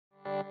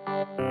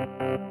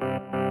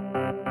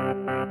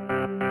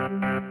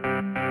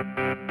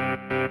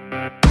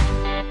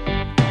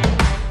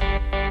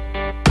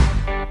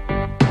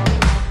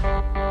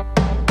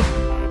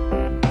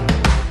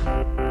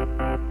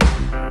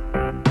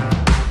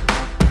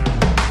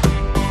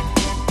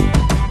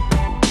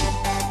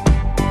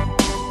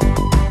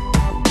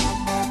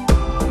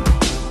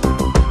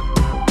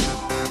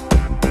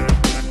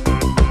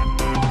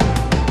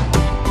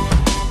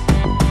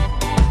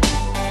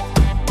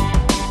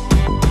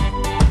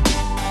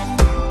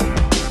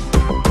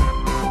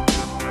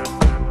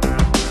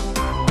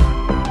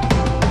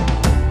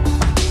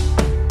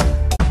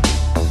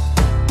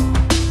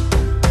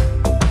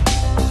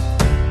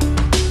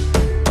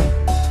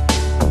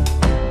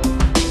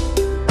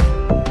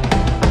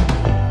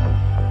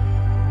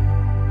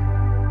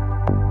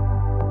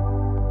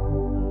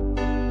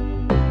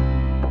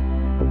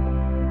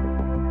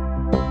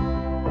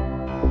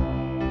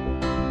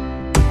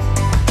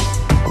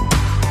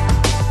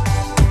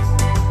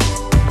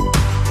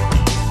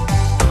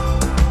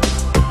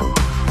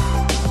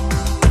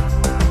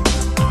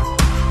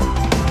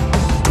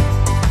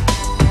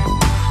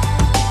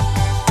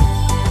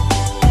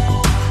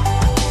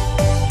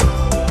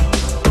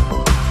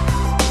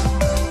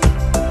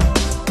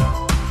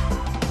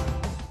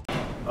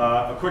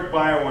quick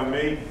bio on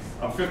me.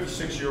 I'm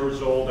 56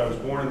 years old. I was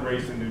born and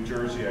raised in New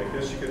Jersey. I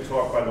guess you can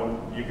talk by the,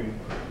 you can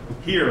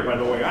hear by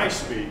the way I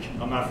speak.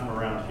 I'm not from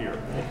around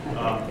here.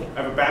 I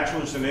have a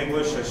bachelor's in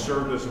English. I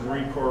served as a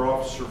Marine Corps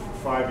officer for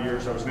 5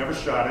 years. I was never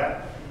shot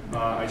at.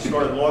 I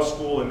started law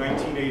school in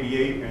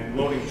 1988 and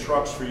loading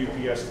trucks for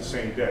UPS the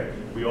same day.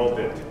 We all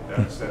did.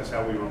 That's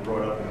how we were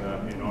brought up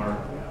in our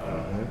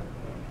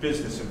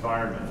business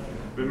environment.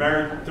 Been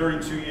married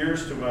 32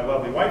 years to my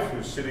lovely wife,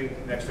 who's sitting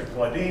next to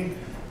Claudine,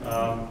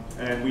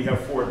 and we have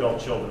 4 adult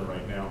children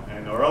right now.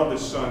 And our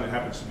eldest son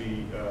happens to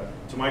be,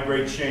 to my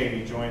great shame,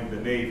 he joined the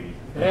Navy.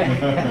 I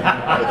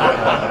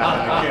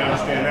can't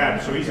understand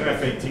that. So he's an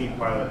F-18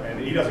 pilot, and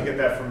he doesn't get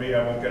that from me.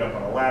 I won't get up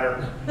on a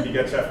ladder. He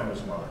gets that from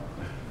his mother.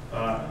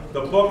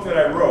 The book that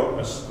I wrote,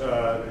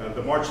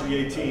 The March of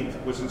the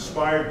 18th, was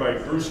inspired by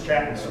Bruce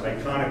Catton's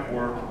iconic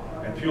work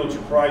and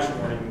Pulitzer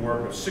Prize-winning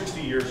work of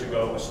 60 years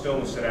ago, A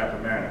Stillness at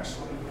Appomattox.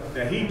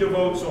 Now he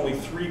devotes only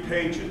 3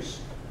 pages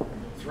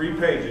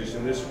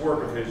in this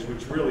work of his,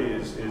 which really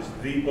is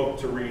the book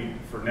to read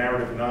for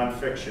narrative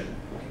nonfiction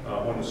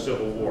on the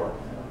Civil War.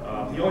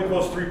 He only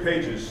devotes 3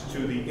 pages to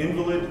the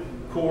Invalid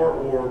Corps,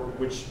 or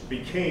which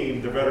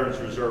became the Veterans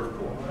Reserve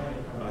Corps.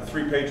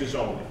 3 pages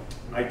only.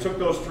 I took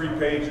those 3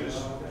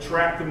 pages,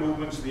 tracked the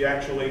movements of the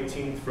actual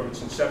 18th from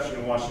its inception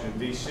in Washington,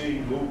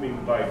 D.C.,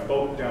 moving by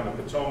boat down the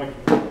Potomac,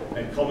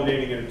 and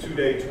culminating in a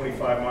 2-day,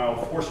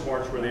 25-mile force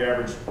march where they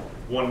averaged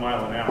 1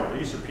 mile an hour.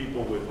 These are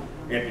people with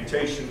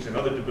amputations and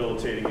other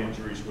debilitating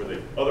injuries where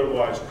they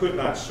otherwise could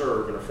not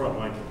serve in a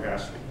frontline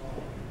capacity.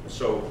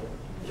 So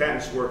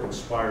Catton's work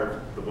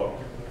inspired the book.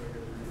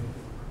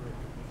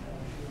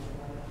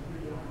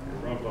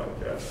 Wrong button,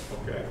 Kat.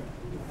 Okay.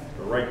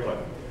 The right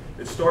button.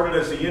 It started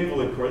as the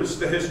Invalid Corps. This is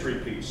the history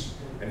piece,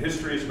 and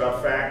history is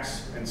about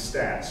facts and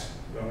stats.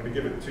 So I'm going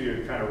to give it to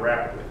you kind of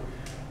rapidly.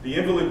 The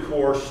Invalid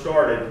Corps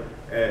started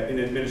in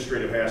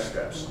administrative half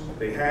steps.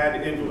 They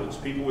had invalids,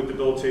 people with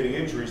debilitating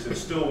injuries that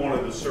still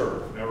wanted to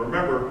serve. Now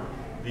remember,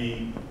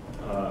 the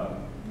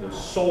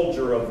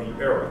soldier of the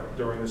era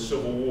during the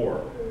Civil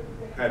War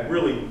had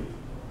really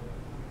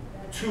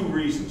 2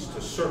 reasons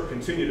to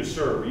continue to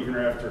serve even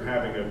after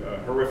having a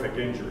horrific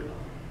injury.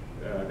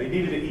 They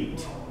needed to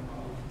eat.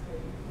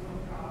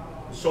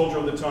 The soldier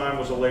of the time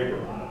was a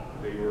laborer.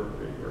 They were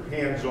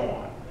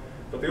hands-on.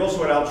 But they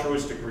also had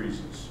altruistic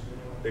reasons.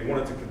 They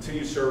wanted to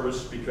continue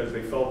service because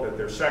they felt that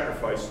their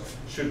sacrifice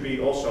should be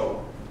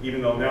also,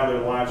 even though now their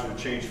lives would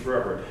change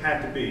forever, it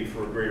had to be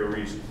for a greater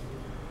reason.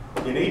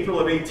 In April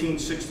of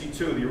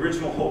 1862, the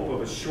original hope of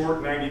a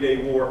short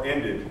 90-day war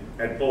ended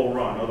at Bull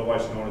Run,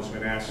 otherwise known as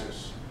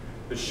Manassas.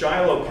 The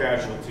Shiloh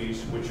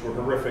casualties, which were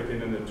horrific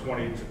and in the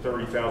 20,000 to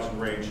 30,000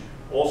 range,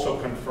 also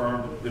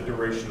confirmed the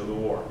duration of the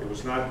war. It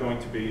was not going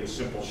to be a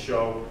simple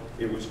show.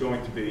 It was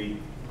going to be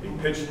a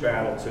pitched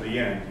battle to the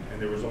end, and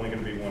there was only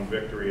going to be 1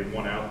 victory and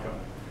 1 outcome.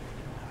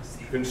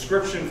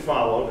 Conscription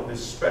followed,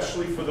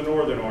 especially for the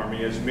Northern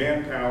Army, as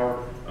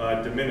manpower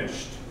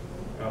diminished.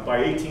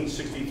 By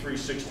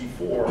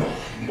 1863-64,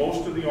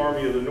 most of the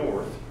Army of the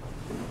North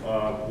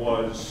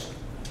was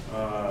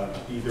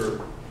either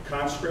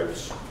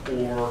conscripts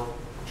or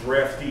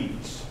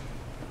draftees.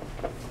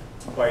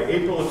 By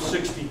April of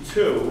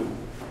 '62,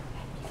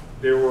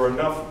 there were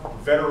enough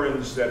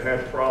veterans that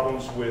had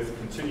problems with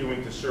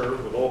continuing to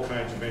serve with all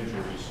kinds of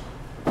injuries.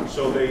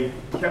 So they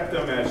kept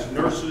them as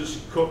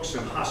nurses, cooks,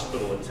 and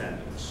hospital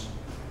attendants.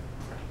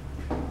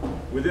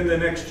 Within the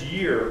next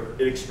year,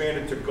 it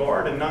expanded to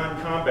guard and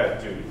non-combat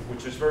duty,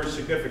 which is very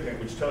significant,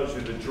 which tells you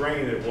the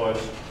drain it was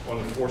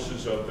on the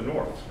forces of the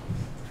North.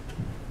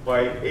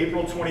 By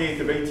April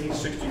 28th of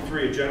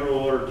 1863, a general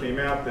order came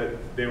out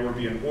that there would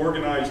be an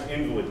organized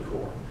Invalid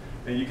Corps.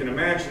 And you can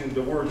imagine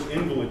the words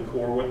Invalid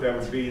Corps, what that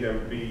would be. That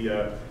would be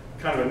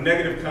kind of a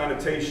negative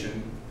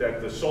connotation that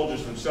the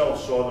soldiers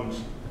themselves saw them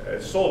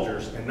as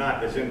soldiers and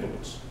not as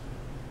invalids.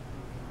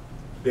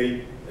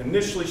 They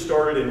initially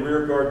started in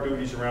rear guard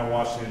duties around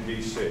Washington,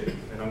 D.C.,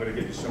 and I'm going to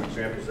give you some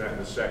examples of that in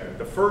a second.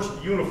 The first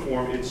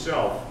uniform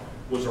itself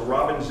was a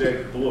robin's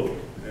egg blue,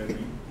 and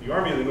the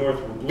Army of the North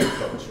were blue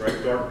coats,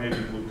 right? Dark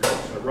navy blue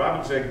coats. And the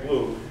robin's egg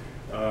blue,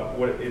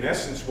 in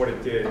essence what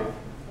it did,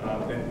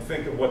 and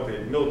think of what the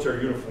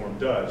military uniform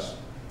does,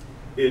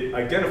 it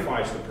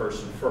identifies the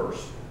person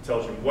first. It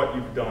tells you what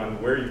you've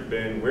done, where you've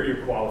been, where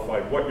you're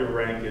qualified, what your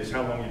rank is,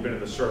 how long you've been in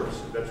the service.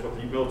 That's what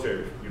the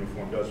military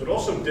uniform does. It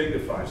also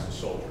dignifies the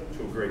soldier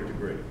to a great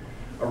degree.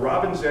 A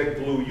robin's egg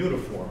blue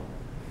uniform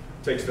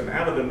takes them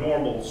out of the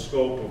normal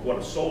scope of what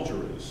a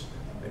soldier is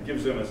and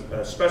gives them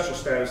a special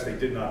status they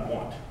did not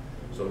want.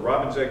 So the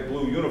robin's egg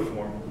blue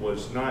uniform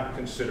was not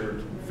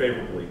considered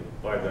favorably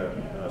by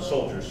the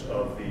soldiers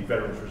of the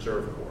Veterans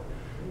Reserve Corps.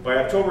 By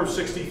October of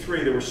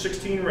 '63, there were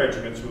 16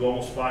 regiments with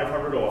almost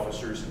 500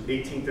 officers and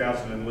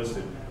 18,000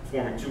 enlisted,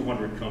 forming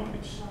 200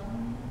 companies.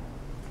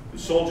 The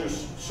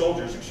soldiers,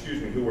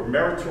 who were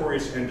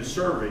meritorious and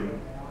deserving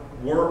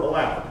were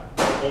allowed.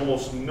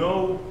 Almost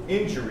no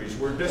injuries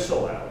were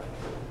disallowed.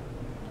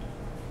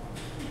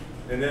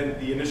 And then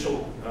the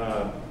initial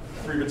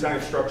three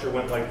battalion structure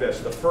went like this.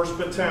 The 1st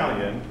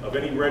Battalion of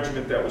any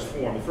regiment that was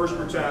formed, the 1st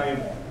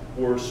Battalion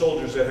were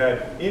soldiers that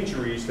had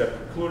injuries that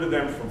precluded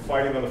them from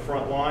fighting on the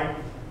front line,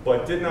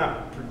 but did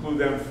not preclude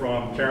them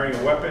from carrying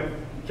a weapon,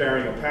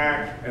 carrying a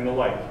pack, and the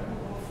like.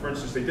 For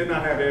instance, they did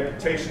not have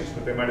amputations,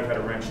 but they might have had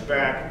a wrenched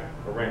back,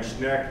 a wrenched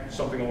neck,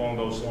 something along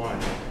those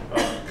lines.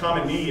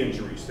 Common knee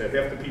injuries that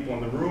half the people in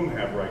the room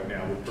have right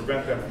now would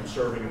prevent them from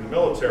serving in the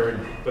military,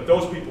 but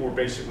those people were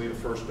basically the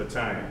 1st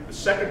Battalion. The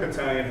 2nd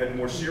Battalion had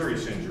more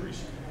serious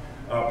injuries,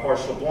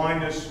 partial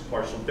blindness,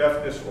 partial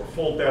deafness, or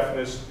full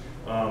deafness,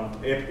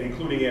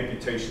 including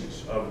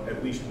amputations of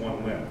at least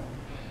one limb.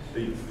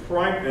 The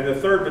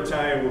 3rd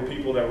Battalion were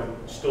people that were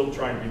still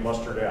trying to be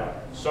mustered out.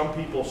 Some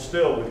people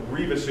still with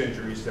grievous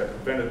injuries that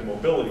prevented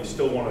mobility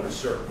still wanted to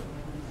serve.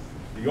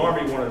 The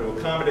Army wanted to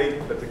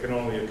accommodate, but they can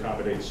only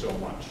accommodate so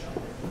much.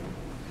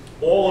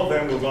 All of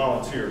them were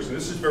volunteers, and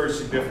this is very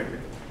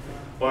significant.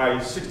 By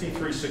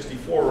 63,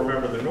 64,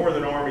 remember, the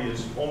Northern Army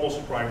is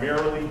almost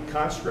primarily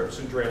conscripts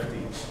and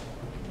draftees.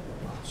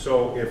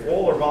 So if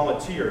all are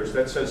volunteers,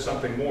 that says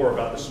something more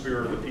about the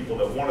spirit of the people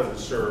that wanted to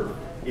serve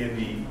in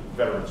the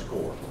Veterans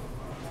Corps.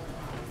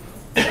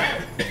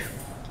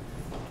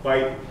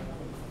 By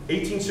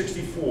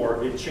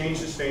 1864, it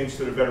changed its names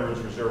to the Veterans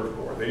Reserve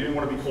Corps. They didn't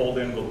want to be called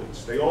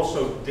invalids. They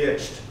also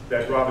ditched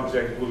that Robin's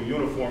Egg blue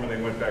uniform and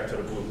they went back to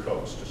the blue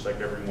coats, just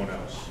like everyone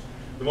else.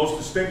 The most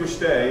distinguished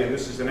day, and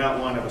this is an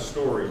outline of a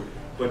story,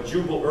 but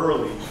Jubal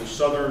Early, the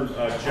Southern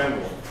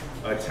general,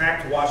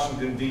 attacked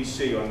Washington,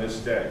 D.C. on this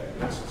day.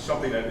 That's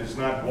something that is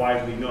not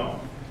widely known.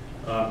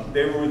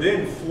 They were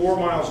within 4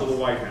 miles of the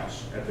White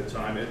House at the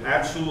time. It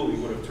absolutely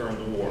would have turned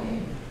the war.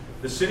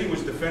 The city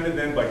was defended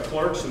then by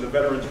clerks and the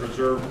Veterans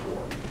Reserve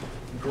Corps.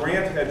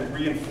 Grant had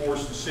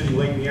reinforced the city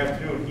late in the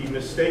afternoon. He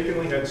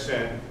mistakenly had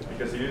sent,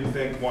 because he didn't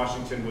think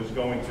Washington was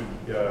going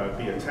to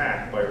be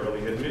attacked by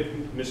Early,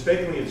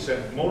 mistakenly had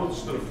sent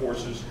most of the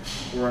forces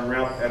were en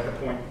route at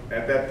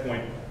that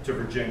point to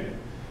Virginia.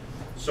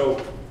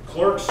 So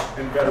clerks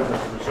and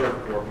Veterans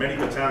Reserve Corps, many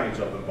battalions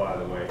of them, by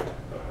the way,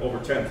 over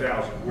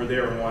 10,000, were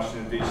there in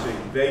Washington, D.C.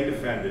 They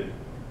defended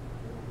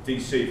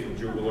D.C. from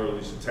Jubal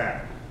Early's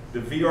attack. The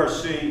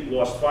VRC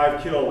lost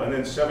 5 killed and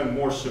then 7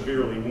 more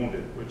severely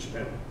wounded, which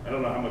I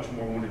don't know how much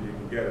more wounded you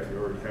can get if you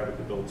already have a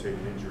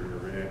debilitating injury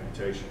or an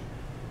amputation.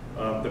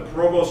 The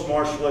Provost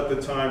Marshal at the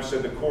time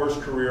said the Corps'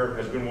 career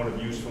has been one of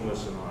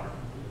usefulness and honor.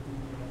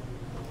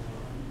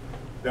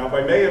 Now,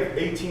 by May of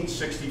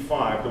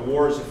 1865, the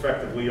war is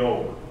effectively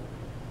over.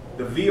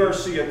 The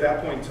VRC at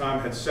that point in time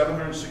had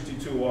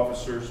 762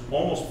 officers,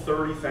 almost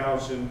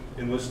 30,000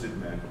 enlisted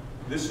men.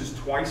 This is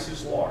twice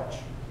as large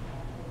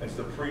as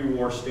the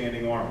pre-war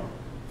standing army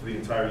for the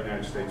entire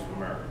United States of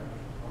America.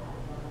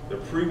 The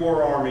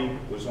pre-war army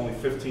was only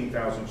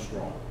 15,000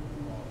 strong.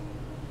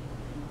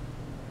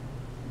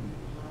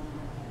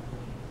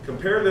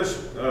 Compare this,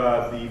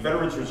 the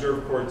Veterans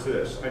Reserve Corps to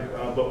this.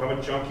 Look, I'm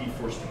a junkie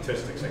for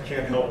statistics. I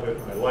can't help it.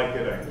 I like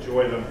it. I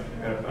enjoy them.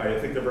 And I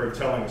think they're very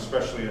telling,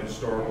 especially in a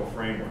historical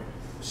framework.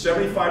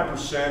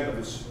 75% of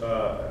this,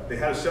 they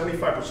had a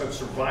 75%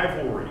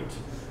 survival rate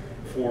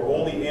for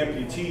all the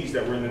amputees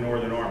that were in the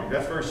Northern Army.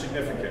 That's very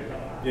significant.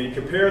 You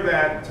compare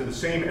that to the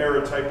same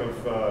era type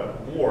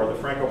of war, the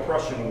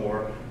Franco-Prussian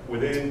War,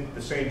 within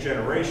the same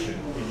generation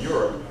in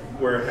Europe,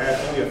 where it had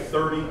only a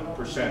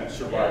 30%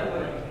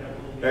 survival rate.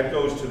 That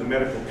goes to the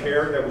medical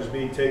care that was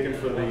being taken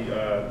for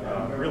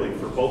the, really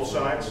for both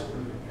sides,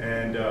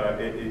 and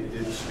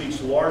it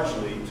speaks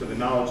largely to the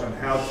knowledge on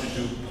how to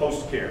do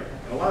post-care.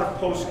 And a lot of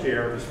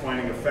post-care is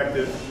finding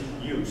effective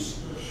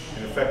use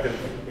and effective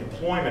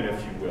employment,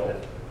 if you will,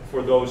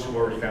 for those who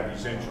already have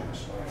these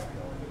injuries.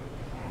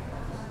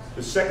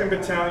 The 2nd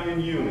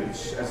Battalion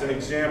units, as an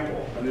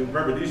example, and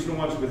remember, these are the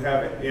ones who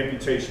have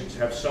amputations,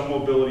 have some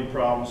mobility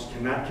problems,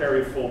 cannot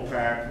carry a full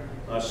pack.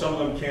 Some of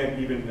them can't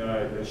even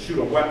shoot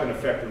a weapon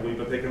effectively,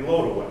 but they can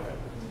load a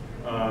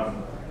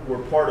weapon. Were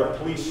part of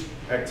police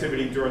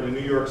activity during the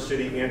New York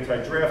City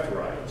anti-draft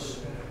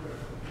riots.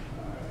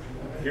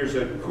 Here's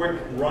a quick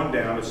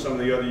rundown of some of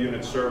the other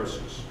unit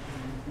services.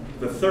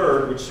 The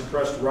 3rd, which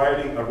suppressed a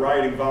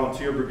rioting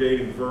volunteer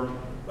brigade in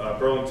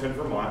Burlington,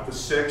 Vermont. The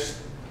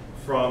 6th,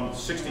 from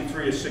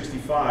 63 to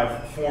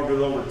 65, formed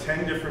with over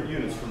 10 different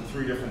units from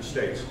 3 different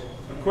states.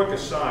 A quick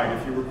aside,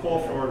 if you recall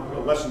from our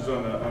lessons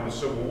on the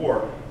Civil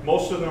War,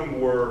 most of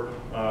them were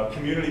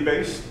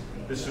community-based.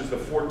 This was the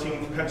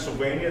 14th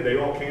Pennsylvania. They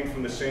all came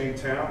from the same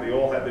town. They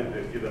all had,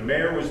 the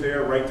mayor was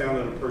there, right down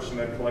to the person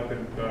that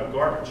collected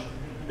garbage.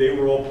 They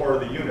were all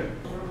part of the unit.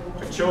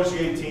 I chose the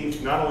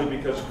 18th not only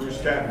because of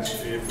Bruce Catton's,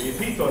 if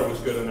he thought it was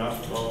good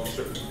enough, well, it's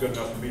certainly good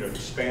enough for me to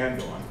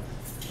expand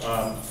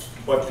on.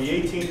 But the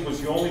 18th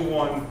was the only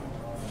one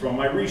from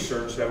my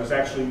research that was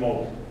actually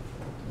mobile,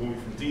 moving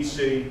from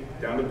DC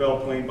down to Belle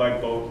Plaine by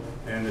boat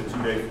and the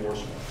 2-day force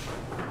march.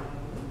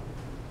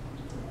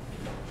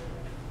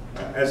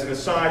 As an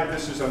aside,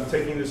 I'm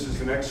taking this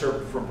as an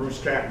excerpt from Bruce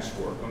Catton's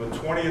work. On the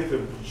 20th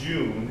of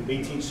June,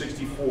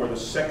 1864, the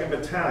 2nd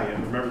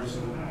Battalion, remember this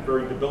is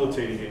very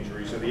debilitating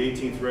injuries, of the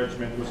 18th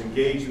Regiment was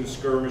engaged in a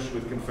skirmish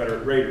with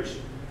Confederate raiders.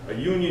 A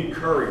Union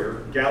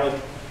courier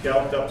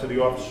galloped up to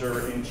the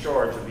officer in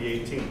charge of the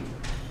 18th.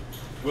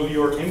 "Will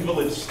your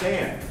invalid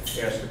stand?"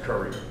 asked the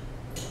courier.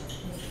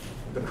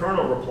 The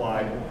colonel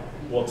replied,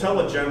 "Well, tell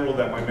the general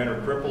that my men are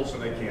cripples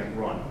and they can't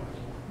run."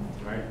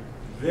 Right?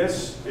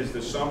 This is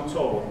the sum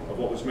total of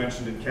what was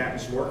mentioned in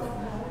Catton's work,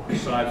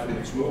 aside from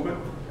its movement,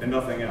 and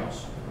nothing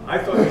else. I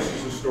thought this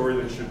was a story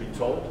that should be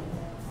told,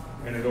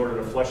 and in order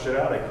to flesh it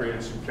out, I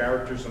created some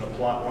characters and a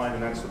plot line,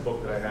 and that's the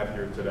book that I have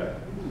here today.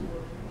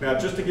 Now,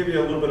 just to give you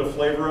a little bit of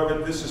flavor of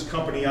it, this is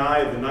Company I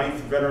of the 9th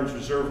Veterans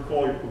Reserve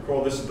Corps.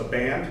 Recall this is the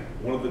band,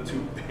 one of the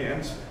two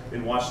bands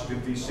in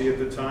Washington, D.C. at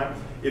the time.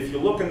 If you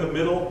look in the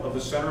middle of the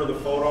center of the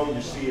photo,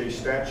 you see a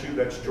statue.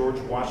 That's George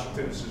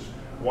Washington. This is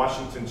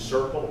Washington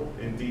Circle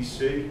in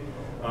D.C.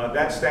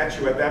 That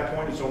statue at that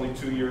point is only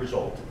 2 years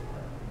old.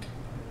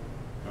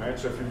 All right,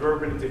 so if you've ever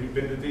been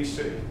to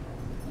D.C.,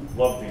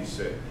 love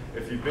D.C.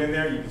 If you've been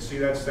there, you can see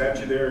that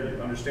statue there.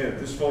 You understand that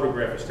this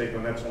photograph is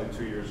taken when that's only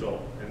 2 years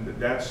old. And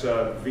that's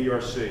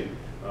VRC,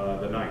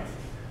 the 9th.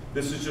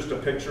 This is just a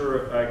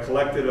picture I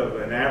collected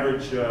of an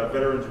average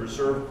Veterans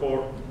Reserve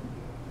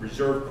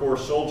Corps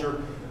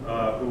soldier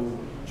who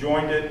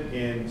joined it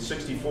in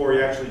 '64.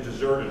 He actually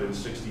deserted in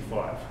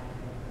 '65.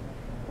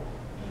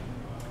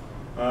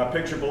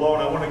 Picture below,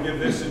 and I want to give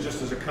this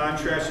just as a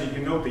contrast so you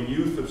can note the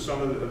youth of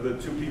some of the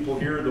two people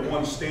here. The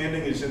one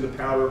standing is in the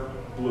powder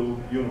blue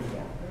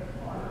uniform.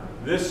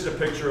 This is a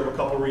picture of a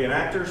couple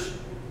reenactors.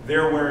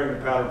 They're wearing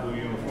the powder blue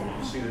uniform. You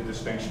can see the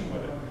distinction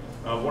with it.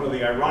 One of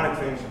the ironic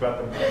things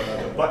about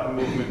the button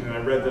movement, and I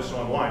read this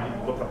online, you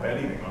can look up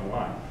anything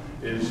online,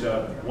 is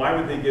why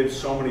would they give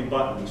so many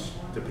buttons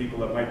to people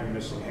that might be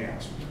missing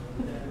hands?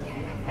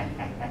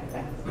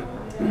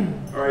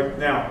 All right,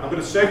 now, I'm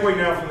going to segue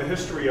now from the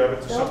history of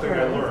it to something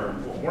I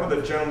learned. One of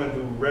the gentlemen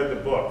who read the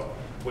book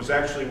was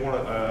actually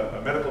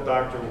a medical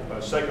doctor, a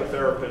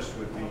psychotherapist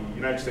with the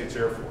United States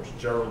Air Force,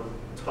 Gerald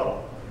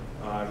Tuttle.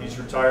 He's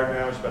retired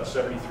now, he's about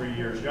 73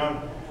 years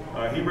young.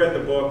 He read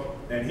the book,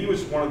 and he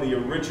was one of the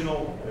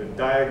original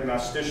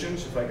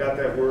diagnosticians, if I got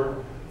that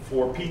word,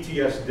 for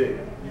PTSD.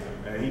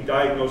 He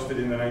diagnosed it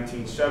in the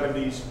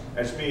 1970s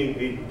as being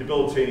a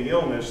debilitating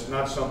illness,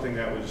 not something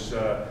that was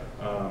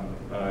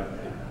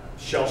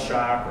shell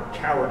shock or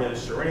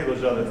cowardice or any of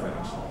those other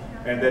things.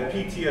 And that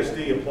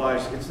PTSD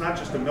applies, it's not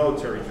just a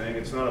military thing,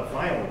 it's not a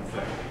violent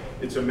thing.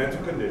 It's a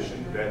mental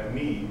condition that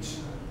needs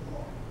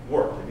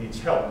work, it needs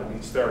help, it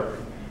needs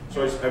therapy.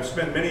 So I've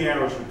spent many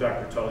hours with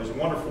Dr. Tuttle. He's a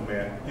wonderful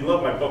man. He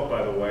loved my book,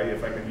 by the way,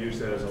 if I can use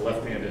that as a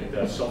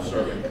left-handed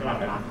self-serving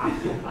comment.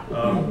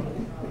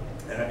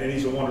 And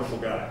he's a wonderful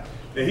guy.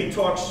 And he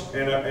talks,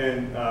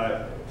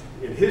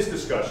 in his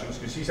discussions,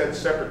 because he's had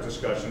separate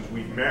discussions,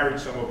 we've married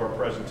some of our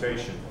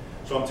presentation.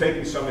 So I'm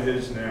taking some of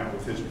his now,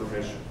 with his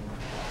permission.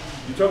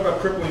 You talk about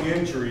crippling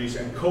injuries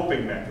and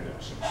coping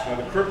mechanisms. Now,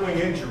 the crippling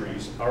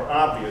injuries are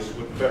obvious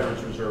with the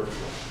Veterans Reserve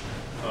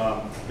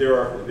Corps.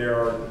 There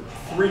are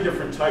three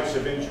different types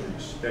of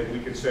injuries that we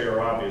could say are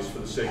obvious for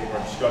the sake of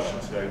our discussion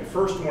today. The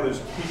first one is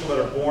people that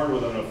are born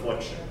with an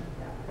affliction.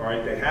 All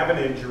right, they have an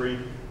injury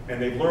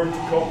and they've learned to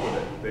cope with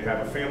it. They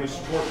have a family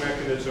support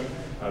mechanism.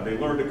 They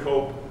learn to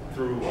cope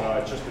through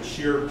just the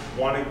sheer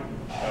wanting,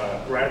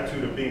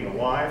 gratitude of being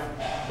alive,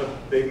 but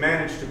they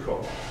manage to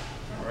cope.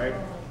 All right.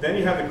 Then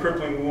you have the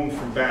crippling wound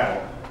from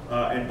battle,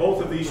 and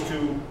both of these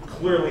two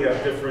clearly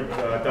have different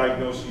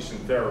diagnoses and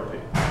therapy.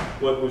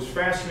 What was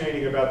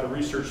fascinating about the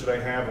research that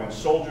I have on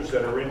soldiers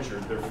that are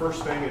injured, their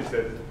first thing is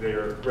that they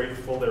are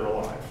grateful they're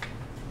alive.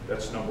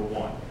 That's number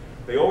one.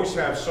 They always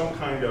have some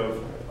kind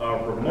of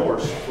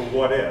remorse for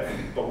what if,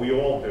 but we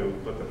all do.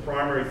 But the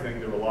primary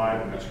thing, they're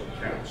alive, and that's what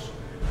counts.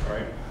 All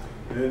right.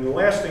 And then the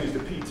last thing is the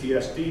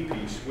PTSD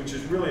piece, which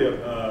is really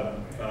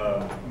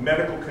a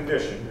medical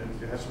condition.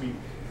 It has to be,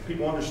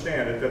 people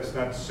understand it, that's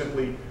not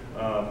simply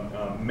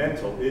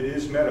mental, it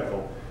is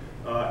medical.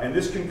 And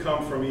this can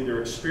come from either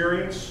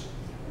experience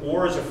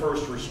or as a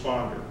first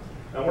responder.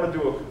 I want to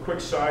do a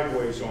quick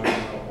sideways on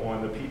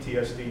the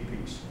PTSD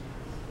piece.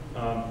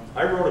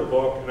 I wrote a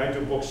book, and I do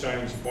book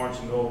signings at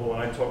Barnes & Noble,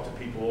 and I talk to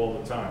people all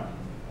the time.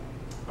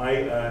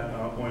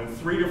 On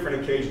 3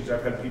 different occasions,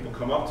 I've had people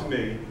come up to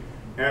me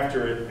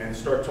after it and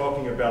start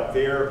talking about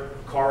their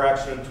car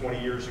accident 20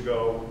 years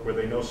ago, where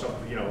they know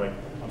something, you know, like,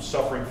 I'm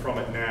suffering from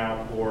it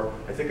now, or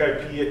I think I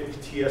have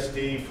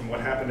PTSD from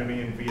what happened to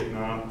me in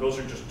Vietnam. Those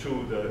are just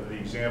 2 of the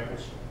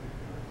examples.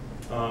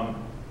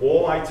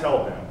 All I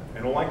tell them,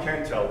 and all I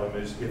can tell them,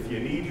 is if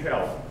you need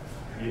help,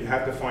 you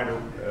have to find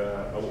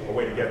a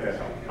way to get that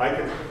help. I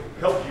can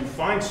help you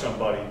find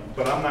somebody,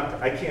 but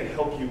I can't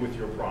help you with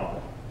your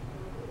problem.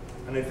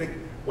 And I think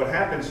what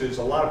happens is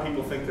a lot of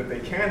people think that they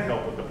can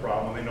help with the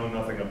problem, they know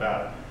nothing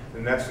about it.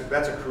 And that's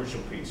a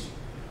crucial piece.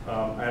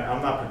 And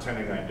I'm not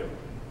pretending I do.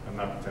 I'm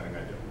not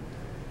pretending I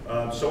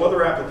do. So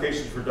other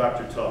applications for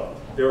Dr. Tuttle.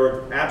 There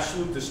are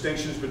absolute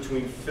distinctions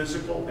between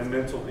physical and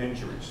mental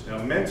injuries. Now,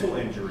 mental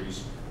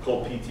injuries,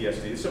 called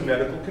PTSD, it's a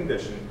medical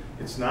condition.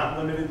 It's not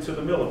limited to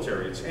the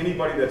military. It's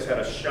anybody that's had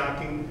a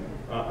shocking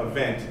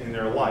event in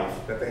their life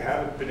that they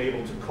haven't been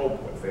able to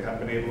cope with. They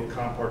haven't been able to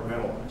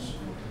compartmentalize.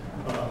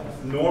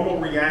 normal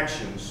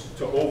reactions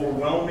to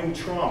overwhelming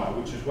trauma,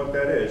 which is what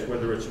that is,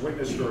 whether it's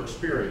witnessed or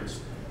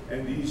experienced.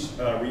 And these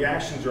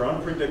reactions are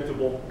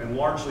unpredictable and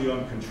largely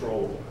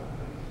uncontrollable.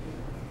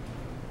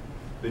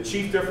 The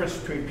chief difference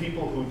between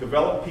people who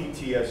develop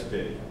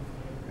PTSD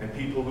and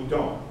people who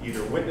don't,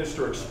 either witnessed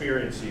or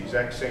experienced the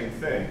exact same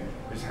thing,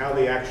 is how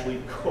they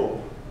actually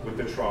cope with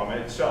the trauma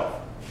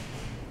itself.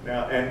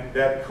 Now, and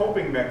that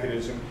coping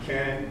mechanism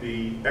can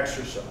be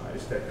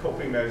exercised, that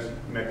coping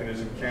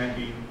mechanism can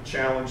be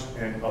challenged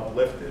and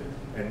uplifted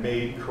and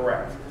made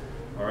correct,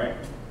 all right?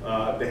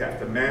 They have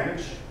to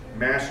manage,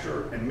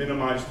 master, and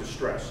minimize the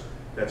stress.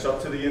 That's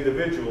up to the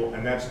individual,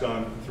 and that's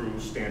done through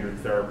standard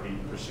therapy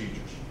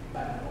procedures.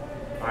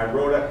 I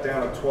wrote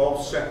down a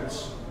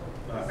 12-sentence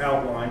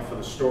outline for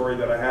the story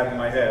that I had in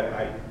my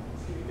head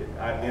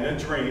in a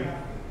dream,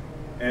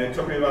 and it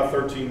took me about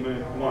 13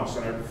 months,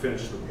 and I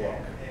finished the book.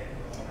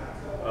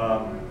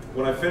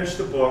 When I finished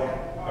the book,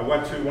 I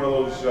went to one of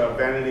those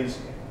vanities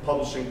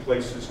publishing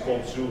places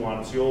called Zulon.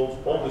 It's the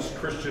oldest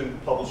Christian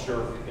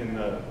publisher in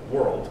the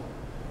world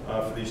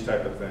for these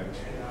type of things.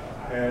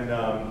 And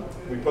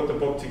we put the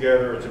book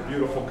together. It's a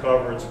beautiful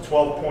cover. It's a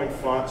 12-point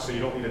font, so you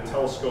don't need a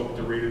telescope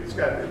to read it. It's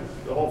got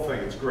the whole thing.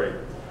 It's great.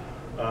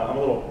 I'm a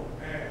little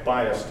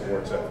biased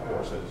towards that, of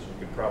course, as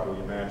you can probably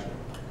imagine.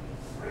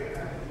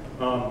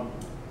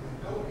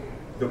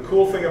 The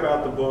cool thing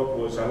about the book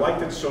was I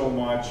liked it so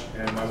much,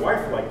 and my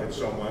wife liked it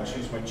so much.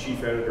 She's my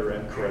chief editor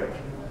and critic.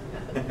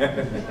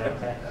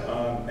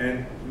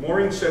 And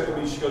Maureen said to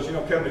me, she goes, you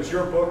know, Kevin, it's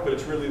your book, but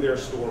it's really their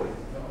story.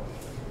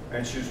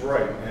 And she's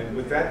right. And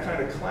with that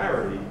kind of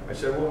clarity, I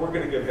said, well, we're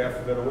going to give half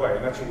of it away,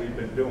 and that's what we've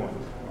been doing.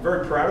 I'm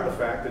very proud of the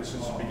fact that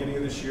since the beginning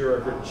of this year,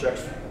 I've written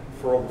checks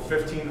for over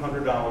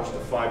 $1,500 to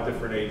 5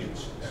 different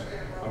agencies.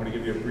 I'm going to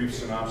give you a brief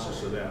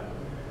synopsis of that.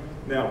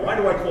 Now, why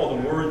do I call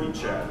them worthy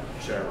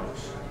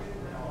charities?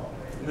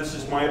 And this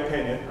is my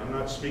opinion. I'm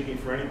not speaking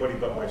for anybody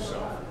but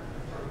myself.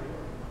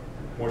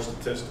 More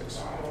statistics.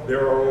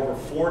 There are over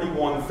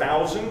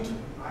 41,000,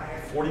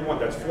 41,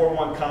 that's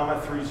 41 comma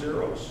 3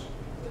 zeros,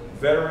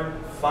 veteran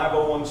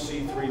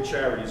 501c3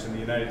 charities in the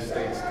United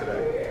States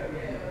today.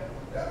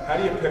 How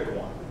do you pick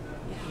one?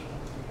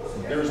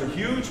 There's a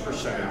huge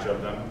percentage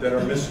of them that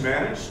are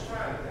mismanaged,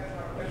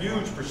 a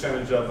huge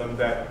percentage of them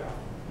that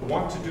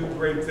want to do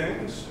great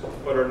things,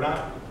 but are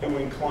not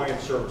doing client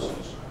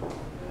services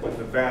with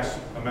the vast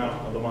amount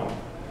of the money.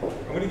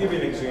 I'm going to give you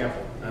an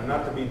example, and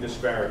not to be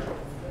disparaging,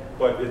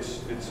 but it's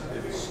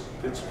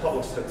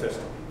public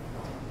statistic.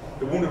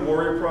 The Wounded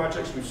Warrior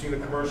Projects, we've seen a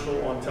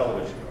commercial on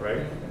television,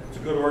 right? It's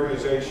a good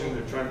organization,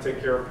 they're trying to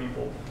take care of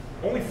people.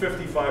 Only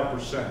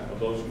 55%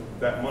 of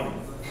that money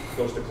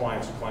goes to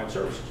clients and client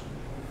services.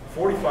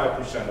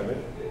 45% of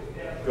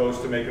it goes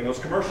to making those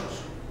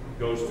commercials,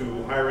 goes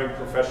to hiring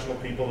professional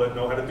people that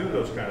know how to do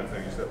those kind of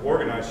things, that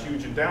organize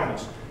huge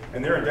endowments.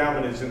 And their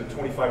endowment is in the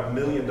 $25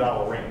 million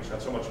range.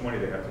 That's how much money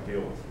they have to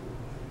deal with.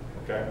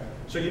 Okay?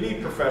 So you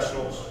need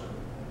professionals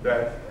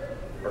that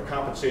are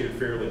compensated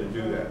fairly to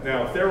do that.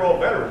 Now, if they're all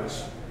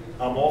veterans,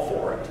 I'm all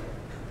for it.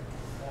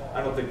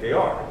 I don't think they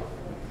are.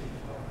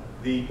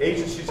 The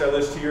agencies I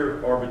list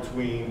here are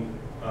between,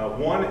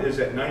 one is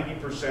at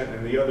 90%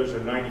 and the others are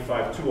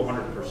 95 to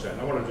 100%.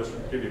 I want to just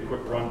give you a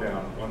quick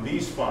rundown on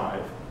these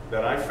 5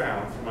 that I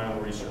found from my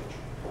own research.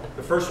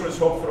 The first one is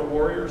Hope for the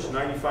Warriors,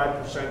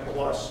 95%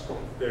 plus.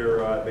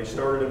 They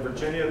started in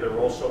Virginia, they're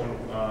also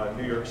in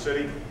New York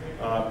City,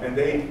 and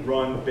they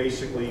run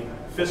basically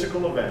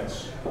physical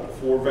events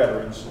for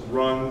veterans,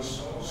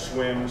 runs,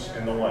 swims,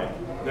 and the like.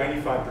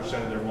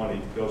 95% of their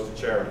money goes to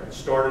charity. It's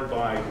started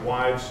by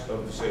wives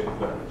of disabled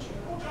veterans.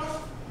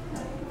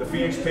 The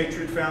Phoenix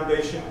Patriot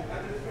Foundation,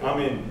 I'm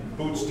in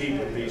boots deep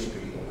with these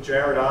people.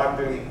 Jared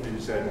Ogden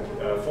is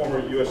a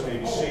former U.S.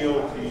 Navy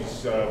SEAL.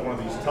 He's one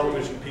of these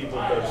television people,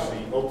 does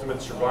the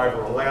Ultimate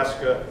Survivor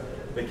Alaska.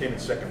 They came in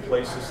 2nd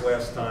place this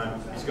last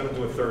time. He's going to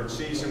do a 3rd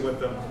season with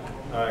them.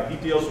 He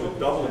deals with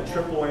double and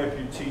triple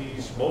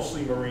amputees,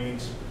 mostly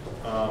Marines,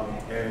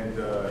 and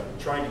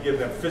trying to give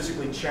them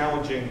physically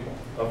challenging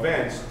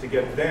events to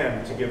get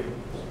them to give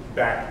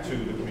back to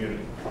the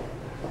community.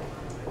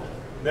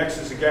 Next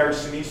is the Gary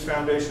Sinise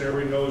Foundation.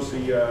 Everybody knows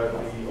the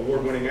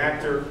award-winning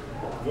actor.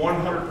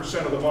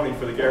 100% of the money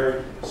for the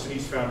Gary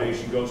Sinise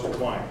Foundation goes to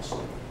clients.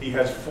 He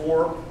has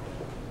 4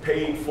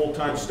 paid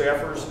full-time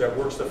staffers that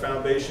works the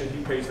foundation.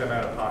 He pays them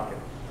out of pocket.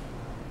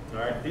 All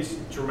right, he's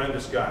a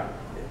tremendous guy.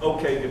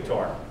 Okay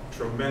guitar,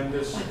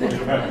 tremendous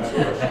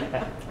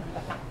person.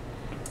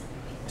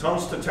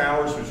 Tunnels to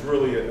Towers was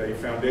really a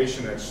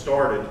foundation that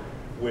started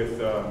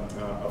with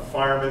a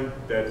fireman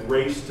that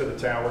raced to the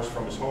towers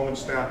from his home in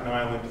Staten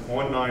Island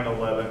on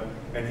 9/11,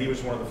 and he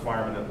was one of the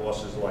firemen that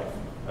lost his life,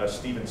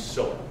 Stephen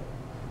Silla.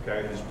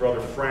 Okay, his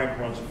brother Frank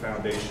runs a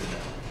foundation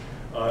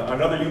now.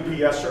 Another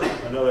UPSer,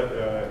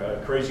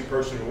 another crazy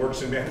person who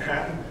works in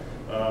Manhattan.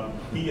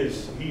 He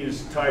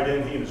is tied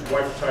in. He and his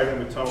wife are tied in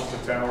with Tunnels to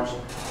Towers.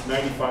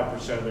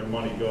 95% of their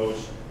money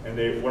goes,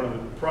 and one of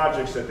the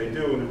projects that they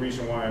do, and the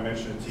reason why I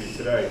mentioned it to you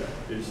today,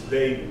 is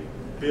they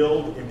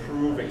build,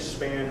 improve,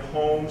 expand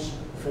homes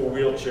for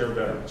wheelchair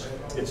veterans.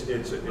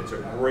 It's a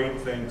great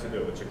thing to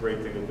do. It's a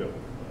great thing to do.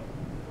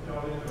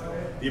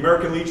 The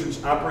American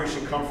Legion's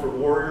Operation Comfort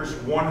Warriors,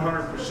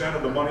 100%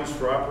 of the monies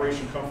for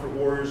Operation Comfort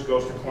Warriors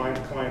goes to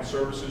client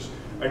services.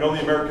 I know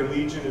the American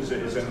Legion is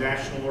a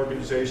national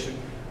organization.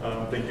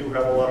 They do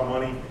have a lot of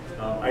money.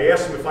 I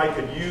asked them if I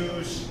could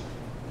use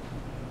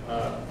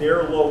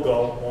their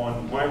logo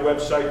on my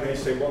website, and they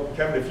say, well,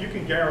 Kevin, if you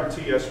can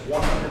guarantee us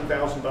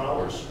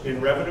 $100,000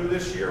 in revenue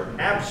this year,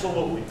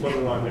 absolutely put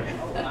it on there.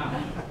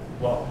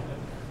 Well,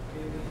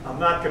 I'm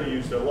not going to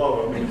use their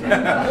logo because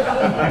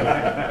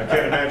I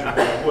can't imagine that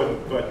I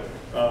wouldn't, but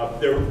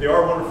they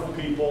are wonderful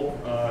people,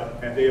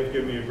 and they have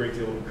given me a great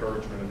deal of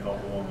encouragement and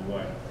help along the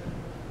way.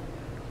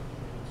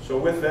 So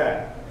with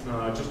that,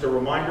 just a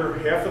reminder,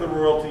 half of the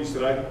royalties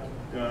that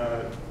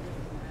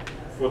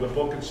for the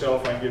book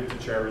itself, I give to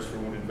charities for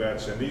wounded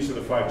vets, and these are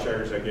the 5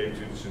 charities I gave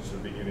to since the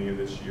beginning of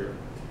this year.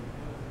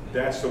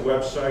 That's the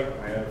website.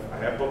 I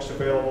have books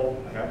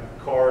available, I have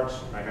cards,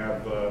 I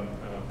have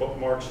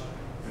bookmarks,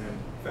 and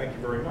thank you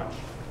very much.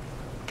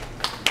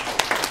 We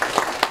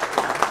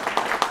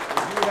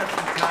do have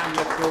some time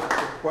left over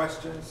for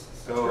questions.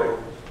 So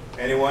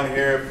anyone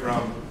here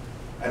from,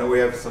 I know we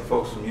have some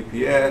folks from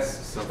UPS,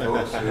 some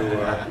folks who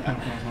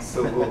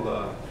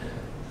are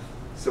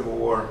Civil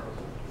War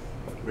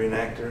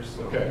reenactors.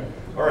 So. Okay.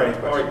 All right.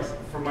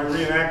 For my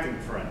reenacting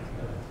friend,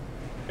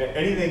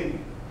 anything,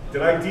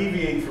 did I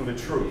deviate from the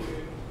truth?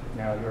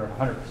 No, you're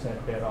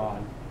 100% dead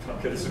on.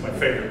 Okay, this is my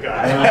favorite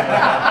guy.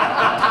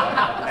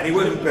 And he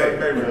wouldn't pay.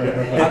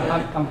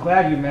 I'm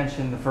glad you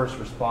mentioned the first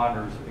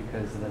responders,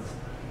 because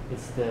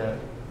it's the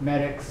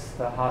medics,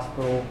 the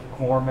hospital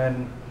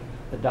corpsmen,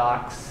 the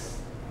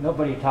docs.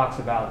 Nobody talks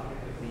about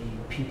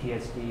the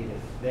PTSD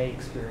that they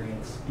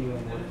experience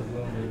dealing with the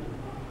wounded,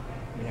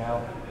 you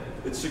know?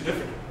 It's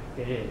significant.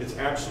 It is. It's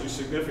absolutely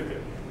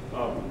significant.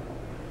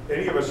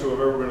 Any of us who have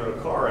ever been in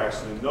a car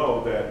accident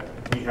know that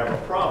we have a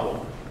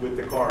problem with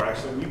the car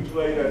accident. We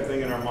play that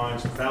thing in our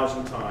minds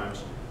 1,000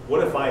 times.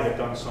 What if I had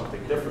done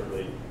something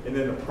differently? And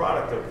then the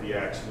product of the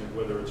accident,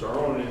 whether it's our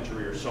own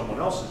injury or someone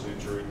else's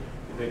injury,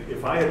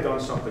 if I had done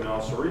something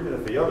else, or even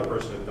if the other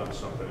person had done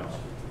something else,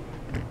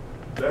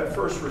 that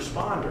first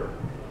responder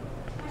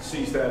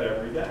sees that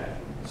every day,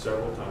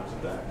 several times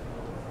a day.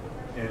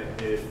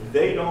 And if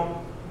they don't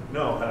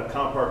know how to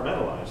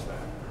compartmentalize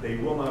that, they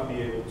will not be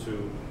able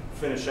to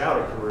finish out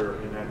a career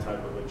in that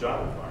type of a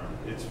job environment.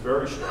 It's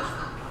very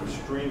stressful,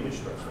 extremely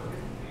stressful.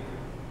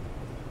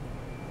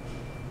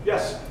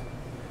 Yes?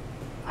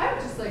 I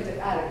would just like to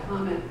add a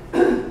comment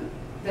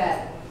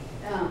that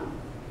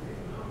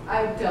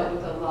I've dealt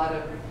with a lot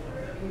of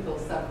people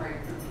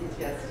suffering from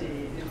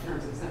PTSD in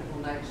terms of Central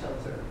Night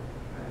Shelter.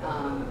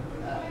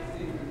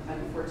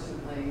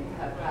 Unfortunately,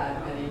 have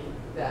had many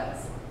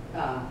vets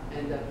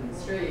end up in the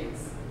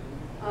streets.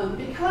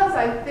 Because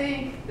I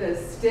think the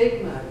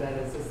stigma that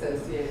is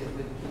associated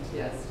with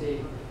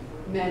PTSD,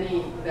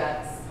 many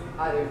vets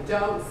either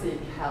don't seek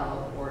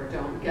help or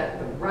don't get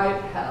the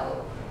right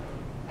help,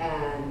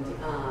 and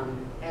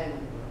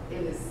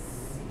it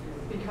has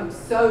become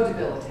so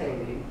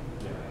debilitating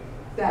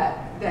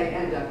that they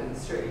end up in the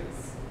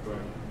streets. Right.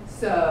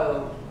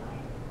 So,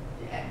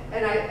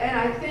 and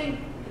I think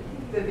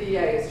the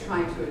VA is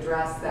trying to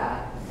address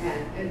that,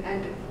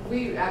 and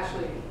we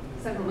actually,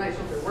 Central Night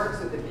Shelter works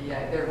with the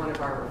VA. They're one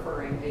of our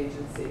referring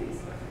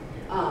agencies,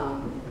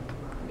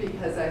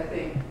 because I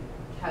think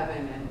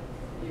Kevin and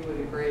you would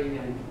agree,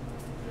 and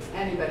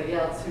anybody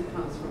else who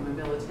comes from a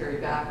military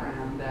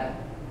background, that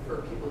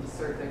for people to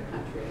serve their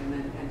country and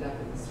then end up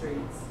in the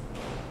streets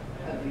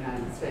of the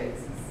United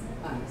States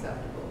is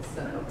unacceptable.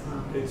 So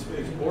it's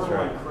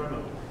borderline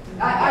criminal.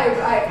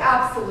 I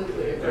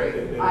absolutely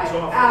agree. I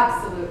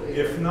absolutely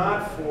agree. If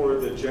not for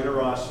the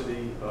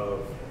generosity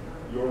of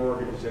your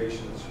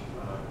organizations,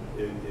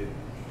 it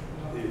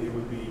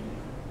would be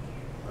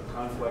a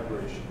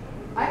conflagration.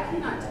 I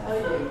cannot tell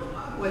you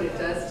what it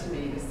does to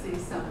me to see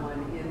someone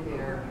in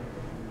their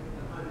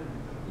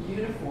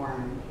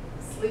uniform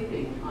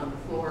sleeping on the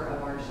floor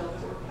of our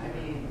shelter. I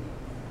mean,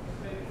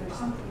 there's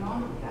something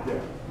wrong with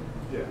that.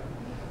 Yeah.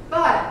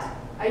 But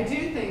I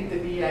do think the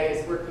VA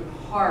is working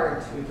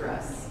hard to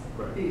address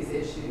these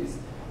issues.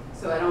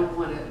 So I don't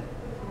want to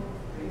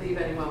leave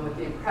anyone with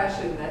the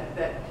impression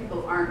that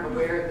people aren't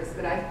aware of this.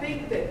 But I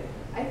think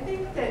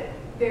that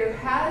there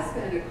has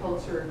been a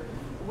culture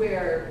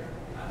where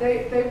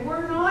they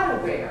were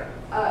not aware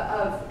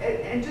of,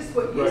 and just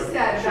what you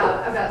said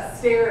about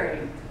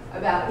staring,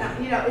 about,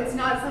 you know, it's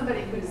not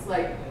somebody who's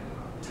like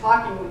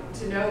talking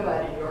to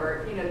nobody,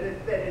 or, you know,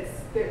 that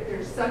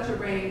there's such a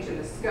range and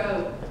a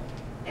scope,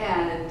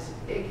 and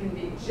it can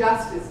be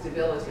just as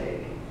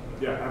debilitating.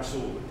 Yeah,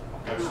 absolutely.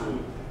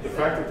 Absolutely. The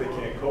fact that they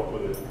can't cope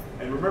with it.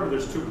 And remember,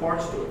 there's 2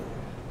 parts to it.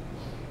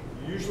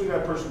 Usually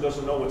that person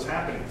doesn't know what's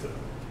happening to them.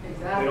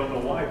 Exactly. They don't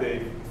know why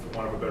they, for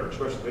want of a better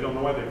expression, they don't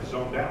know why they've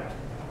zoned out.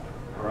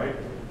 All right?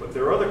 But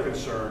their other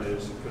concern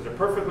is, because they're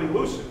perfectly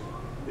lucid,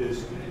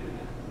 is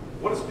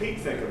what does Pete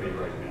think of me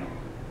right now?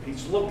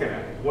 Pete's looking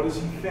at me. What does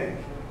he think?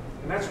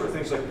 And that's where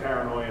things like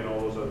paranoia and all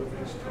those other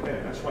things come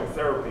in. That's why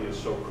therapy is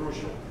so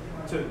crucial.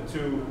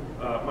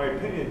 My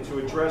opinion, to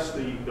address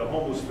the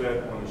homeless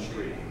vet on the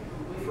street.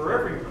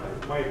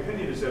 My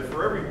opinion is that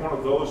for every one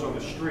of those on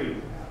the street,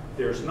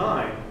 there's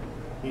 9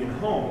 in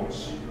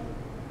homes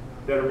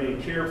that are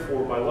being cared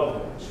for by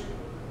loved ones.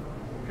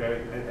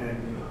 Okay,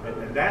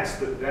 and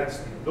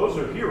those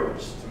are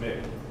heroes to me.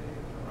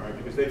 All right,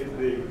 because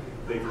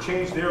they've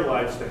changed their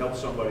lives to help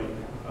somebody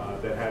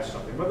that has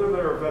something, whether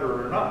they're a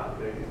veteran or not.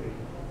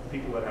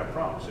 People that have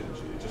problems, it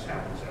just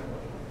happens that way.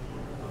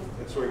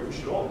 That's the way we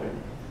should all be.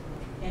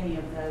 Any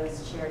of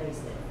those charities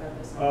that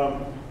focus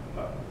on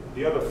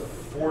the other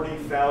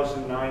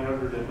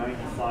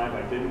 40,995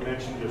 I didn't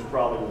mention, there's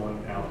probably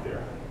one out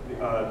there.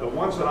 The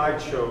ones that I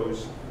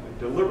chose,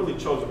 deliberately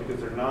chose it because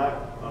they're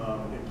not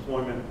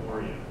employment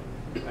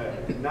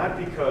oriented. Not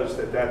because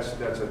that's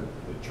a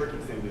tricky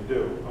thing to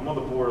do. I'm on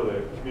the board of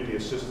the Community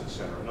Assistance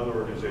Center, another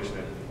organization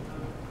that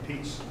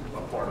Pete's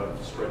a part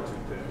of, spread too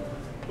thin.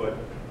 But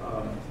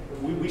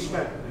we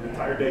spent an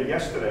entire day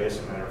yesterday, as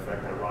a matter of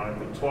fact,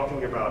 ironically,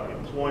 talking about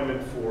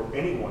employment for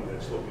anyone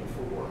that's looking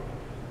for work.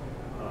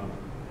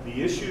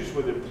 The issues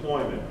with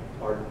employment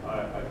are,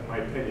 in my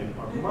opinion,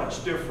 are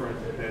much different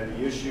than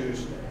the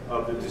issues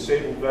of the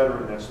disabled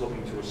veteran that's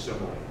looking to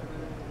assimilate,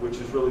 which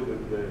is really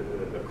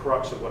the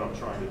crux of what I'm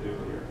trying to do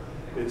here.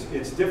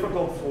 It's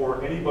difficult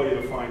for anybody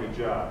to find a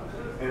job.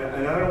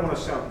 And I don't want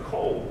to sound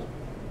cold,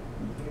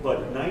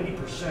 but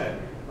 90%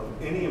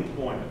 of any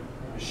employment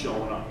is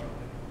showing up.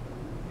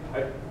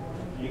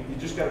 You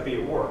just got to be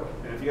at work.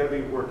 And if you got to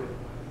be at work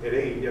at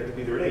 8, you have to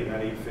be there at 8,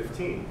 not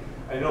 8:15.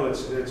 I know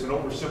it's an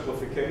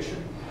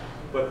oversimplification,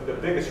 but the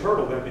biggest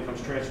hurdle then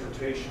becomes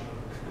transportation.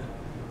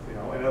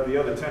 And of the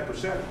other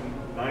 10%,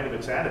 9 of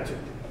it's attitude.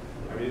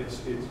 I mean,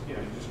 it's you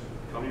just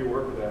come to your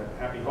work with a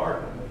happy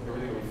heart, and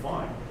everything will be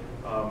fine.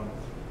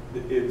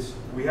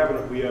 We have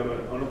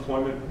an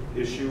unemployment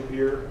issue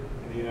here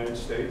in the United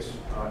States.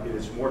 It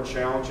is more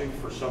challenging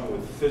for someone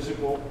with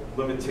physical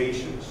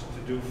limitations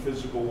to do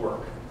physical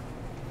work.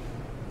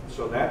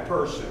 So that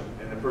person,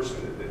 and the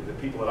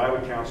people that I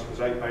would counsel,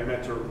 because I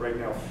mentor right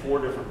now 4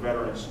 different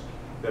veterans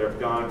that have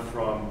gone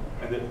from,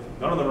 and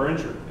none of them are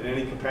injured in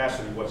any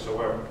capacity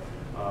whatsoever,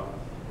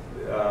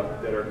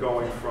 that are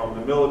going from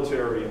the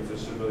military into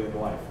civilian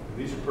life. And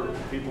these are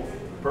people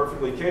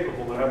perfectly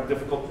capable that have a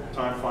difficult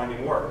time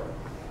finding work.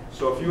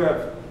 So if you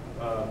have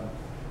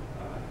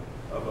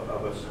of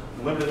a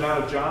limited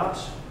amount of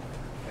jobs,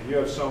 and you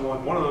have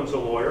someone, one of them's a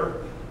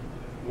lawyer,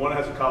 one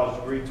has a college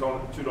degree,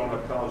 2 don't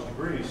have college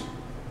degrees,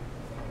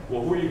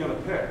 well, who are you going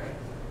to pick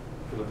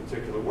for the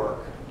particular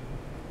work?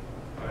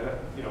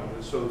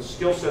 So the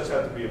skill sets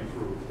have to be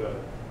improved. The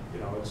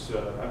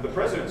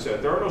president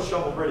said there are no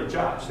shovel-ready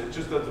jobs. It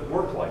just doesn't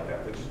work like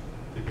that.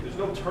 There's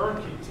no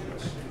turnkey to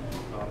this.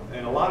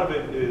 And a lot of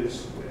it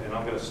is, and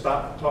I'm going to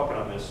stop talking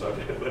on this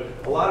subject, but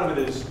a lot of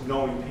it is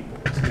knowing people.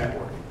 It's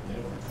networking.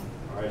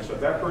 All right. So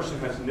if that person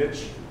has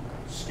niche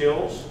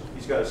skills,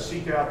 he's got to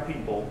seek out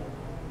people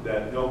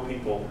that know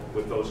people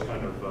with those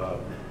kind of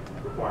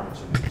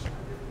requirements and needs.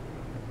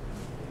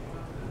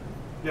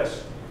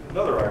 Yes,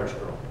 another Irish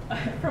girl.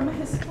 From a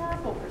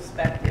historical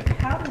perspective,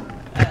 how did,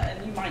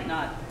 and you might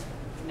not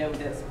know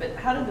this, but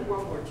how did the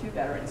World War II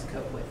veterans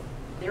cope with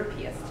their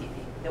PSTD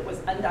that was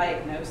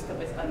undiagnosed, that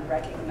was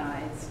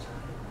unrecognized?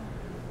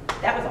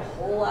 That was a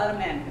whole lot of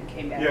men who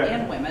came back,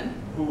 and women.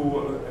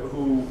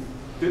 Who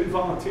didn't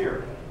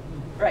volunteer.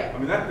 Right. I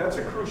mean, that's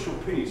a crucial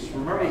piece.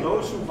 Remember,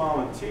 those who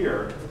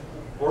volunteer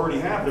already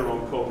have their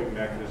own coping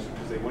mechanism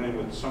because they went in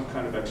with some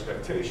kind of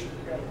expectation.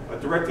 A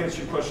direct answer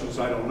to your question is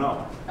I don't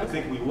know. I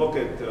think we look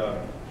at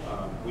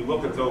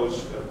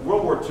those.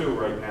 World War II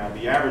right now,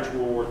 the average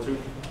World War II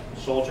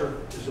soldier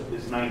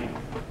is 90.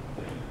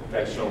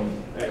 Okay, so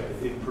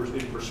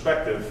in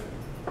perspective,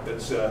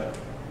 that's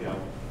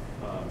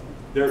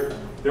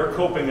their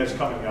coping is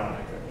coming on.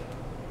 I think.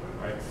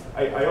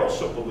 Right. I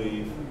also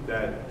believe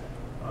that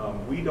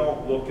we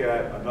don't look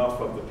at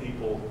enough of the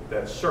people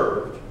that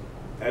served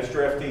as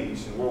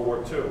draftees in World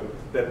War II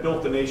that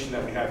built the nation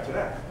that we have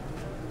today.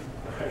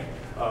 Right?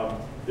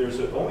 There's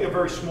only a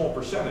very small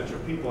percentage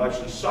of people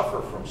actually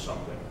suffer from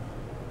something.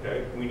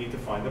 Okay, we need to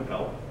find them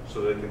help so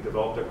they can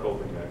develop their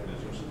coping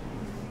mechanisms.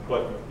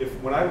 But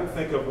when I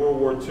think of World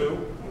War II,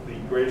 the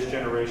greatest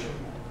generation,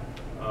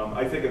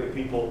 I think of the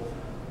people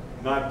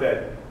not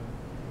that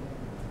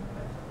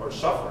are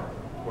suffering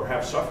or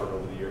have suffered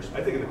over the years.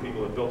 I think of the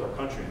people that built our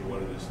country into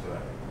what it is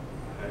today,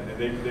 and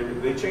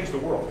they changed the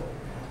world.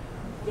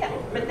 Yeah,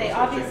 so but they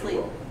obviously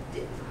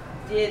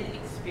did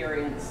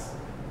experience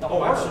the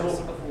horrors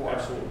of war.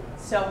 Absolutely.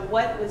 So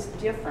what was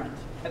different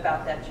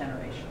about that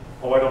generation?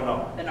 Oh, I don't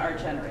know. Than our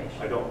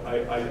generation. I don't know.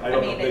 I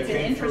mean, it's an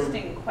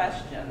interesting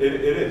question. It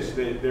is.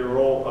 They were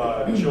all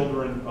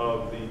children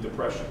of the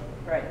Depression.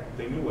 Right.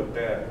 They knew what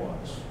bad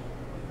was.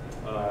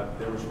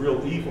 There was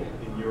real evil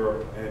in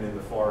Europe and in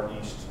the Far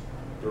East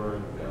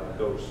during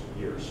those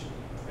years,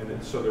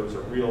 and so there was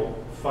a real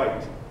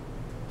fight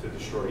to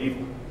destroy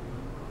evil.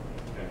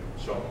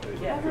 So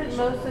yeah, but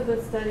most of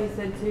the studies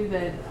said too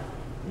that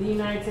the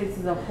United States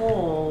as a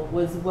whole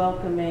was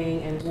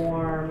welcoming and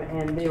warm,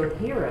 and they were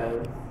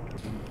heroes.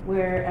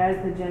 Where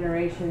as the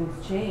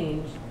generations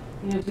changed,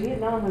 you know,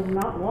 Vietnam was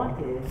not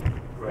wanted,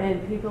 Right.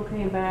 and people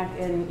came back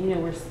and, you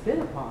know, were spit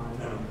upon.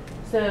 Yeah.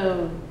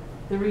 So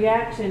the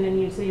reaction, and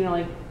you see, you know,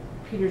 like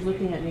Peter's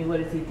looking at me, what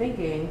is he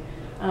thinking,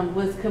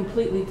 was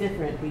completely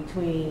different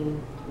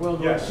between World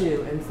War Yes.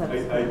 II and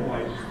subsequent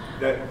wars.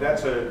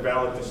 That's a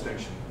valid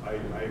distinction. I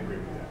agree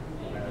with that.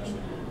 I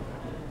absolutely agree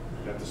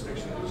with that. That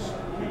distinction is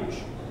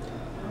huge.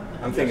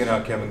 I'm thinking how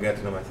Kevin got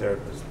to know my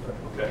therapist. But.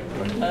 Okay.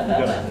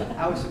 Yes.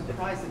 I was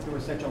surprised that there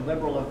was such a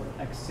liberal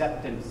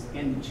acceptance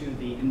into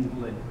the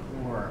Invalid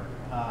Corps.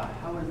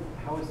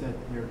 How is it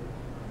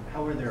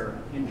how were their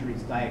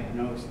injuries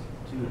diagnosed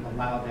to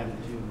allow them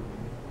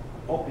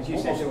to? Because you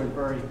said they were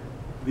very.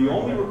 The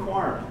only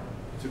requirement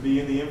to be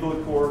in the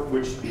Invalid Corps,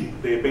 which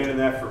they abandoned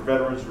that for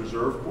Veterans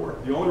Reserve Corps,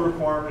 the only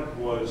requirement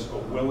was a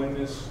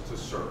willingness to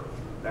serve.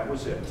 That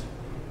was it.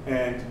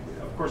 And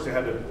of course they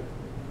had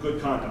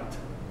good conduct.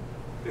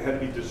 They had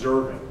to be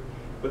deserving.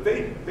 But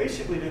they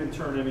basically didn't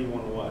turn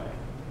anyone away,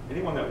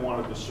 anyone that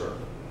wanted to serve,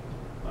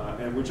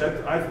 and which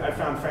I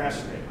found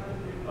fascinating.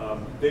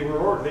 They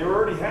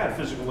already had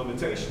physical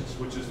limitations,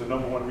 which is the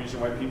 #1 reason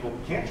why people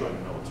can't join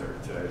the military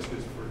today, is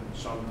because for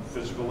some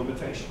physical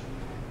limitation.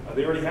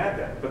 They already had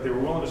that, but they were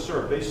willing to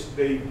serve.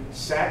 They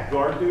sat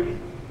guard duty,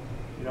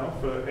 you know,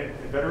 for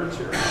veterans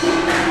here.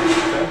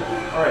 Okay.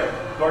 All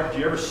right, guard. Do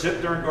you ever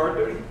sit during guard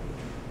duty?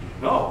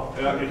 No,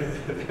 I mean,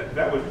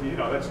 that would, you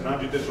know, that's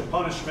non-judicial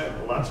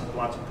punishment, lots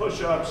of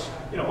push-ups,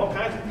 you know, all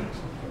kinds of things.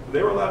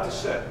 They were allowed to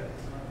sit.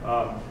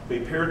 They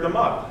paired them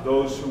up.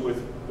 Those who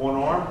with one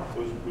arm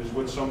was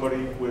with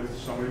somebody with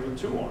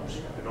two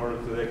arms, in order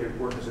that they could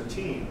work as a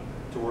team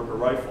to work a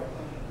rifle.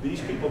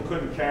 These people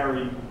couldn't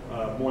carry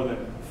more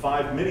than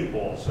 5 mini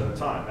balls at a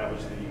time. That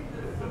was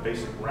the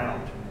basic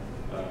round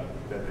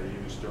that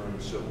they used during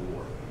the Civil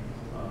War.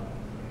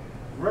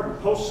 Remember,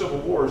 post-Civil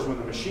War is when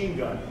the machine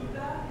gun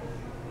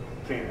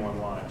came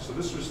online. So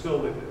this was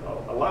still,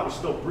 a lot was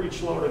still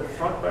breech loaded,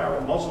 front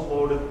barrel, muzzle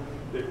loaded.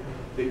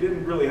 They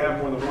didn't really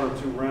have more than 1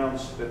 or 2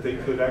 rounds that they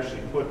could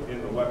actually put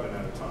in the weapon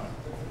at a time.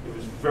 It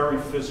was very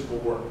physical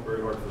work,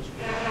 very hard physical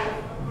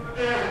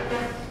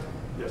work.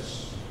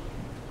 Yes.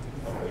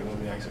 You want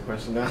me to ask a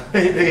question now?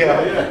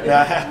 Yeah,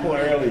 I had one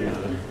earlier.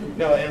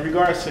 No, in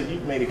regards to, you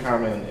made a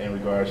comment in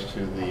regards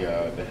to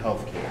the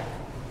health care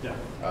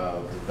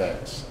of the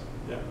vets.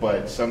 Yeah.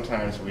 But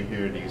sometimes we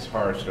hear these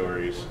horror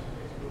stories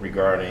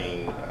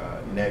regarding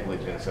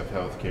negligence of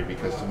healthcare,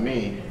 because to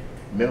me,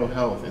 mental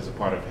health is a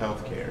part of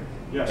healthcare.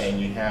 Yes. And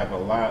you have a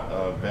lot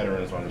of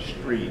veterans on the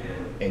street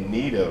in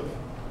need of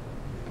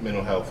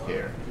mental health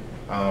care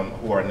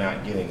who are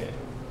not getting it.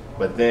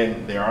 But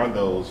then there are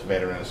those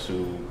veterans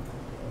who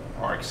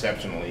are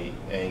exceptionally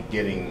and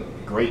getting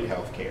great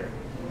health care.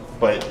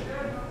 But,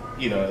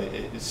 you know,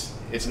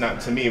 it's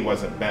not, to me,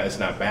 it's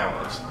not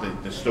balanced,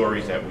 the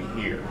stories that we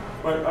hear.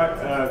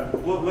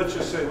 Well, let's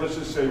just say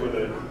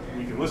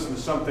we can listen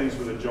to some things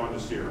with a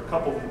jaundiced ear. A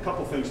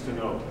couple things to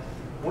note.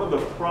 One of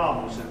the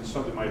problems, and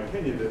something in my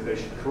opinion that they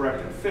should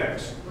correct and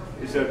fix,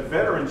 is that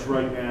veterans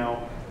right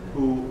now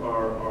who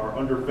are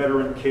under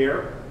veteran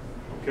care,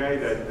 okay,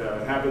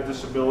 that have a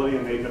disability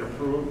and they've been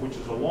approved, which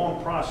is a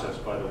long process,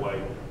 by the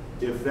way.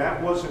 If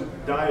that wasn't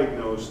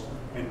diagnosed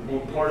and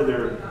part of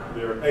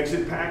their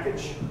exit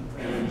package,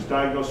 and it was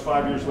diagnosed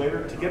 5 years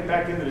later, to get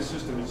back into the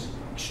system is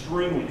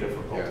extremely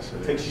difficult. Yes,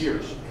 it takes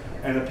years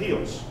and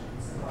appeals.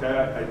 Okay,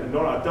 I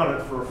know I've done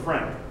it for a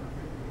friend.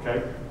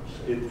 Okay,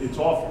 it's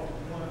awful.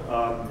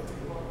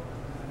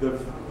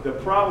 The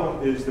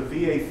problem is the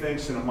VA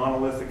thinks in a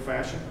monolithic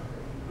fashion.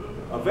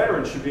 A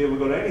veteran should be able to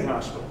go to any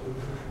hospital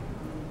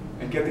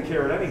and get the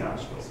care at any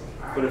hospital.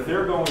 But if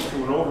they're going to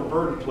an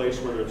overburdened place,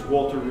 whether it's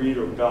Walter Reed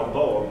or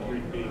Balboa,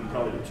 Reed being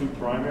probably the 2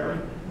 primary,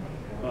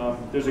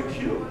 there's a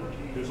queue,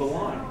 there's a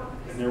line,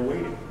 and they're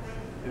waiting.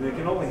 And they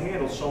can only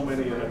handle so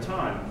many at a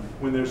time,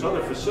 when there's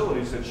other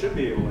facilities that should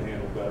be able to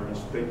handle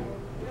veterans,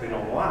 they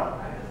don't allow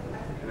it.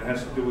 And it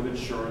has to do with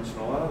insurance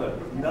and all that other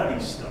nutty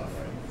stuff,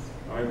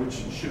 all right,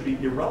 which should be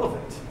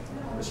irrelevant,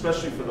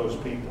 especially for those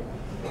people.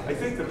 I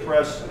think the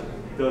press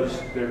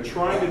they're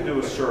trying to do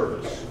a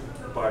service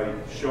by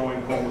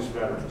showing homeless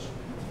veterans.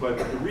 But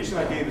the reason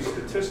I gave a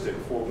statistic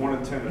for 1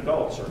 in 10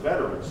 adults are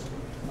veterans,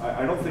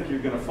 I don't think you're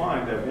going to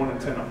find that 1 in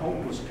 10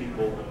 homeless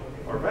people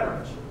are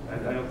veterans. I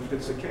don't think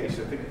that's the case.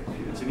 I think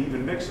it's an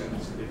even mix, and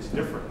it's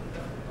different.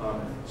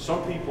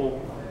 Some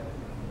people,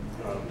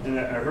 and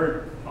I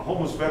heard a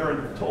homeless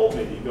veteran told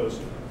me, he goes,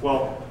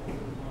 well,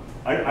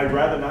 I'd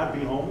rather not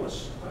be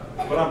homeless,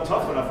 but I'm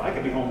tough enough, I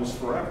can be homeless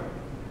forever.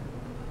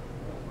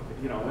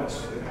 You know,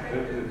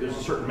 there's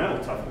a certain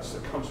mental toughness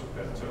that comes with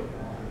that too.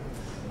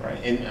 Right,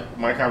 and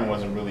my comment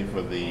wasn't really for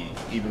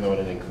even though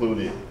it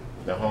included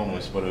the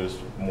homeless, but it was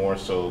more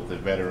so the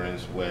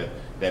veterans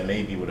that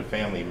may be with a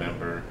family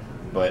member,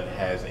 but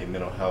has a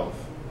mental health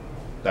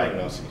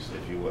diagnosis,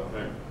 if you will.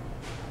 Right.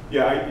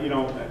 Yeah,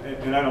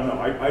 and I don't know.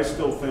 I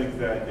still think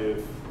that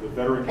if the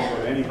veteran can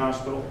go to any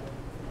hospital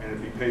and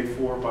it'd be paid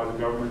for by the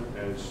government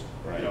as,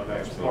 Right, you know,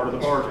 that's absolutely. part of the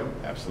bargain,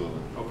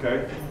 Absolutely.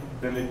 okay,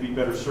 then they'd be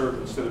better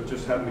served instead of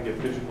just having to get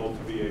pigeonholed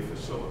to VA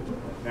facility.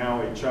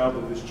 Now, a child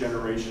of this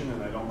generation,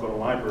 and I don't go to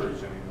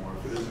libraries anymore,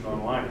 if it isn't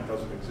online, it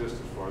doesn't exist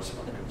as far as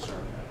I'm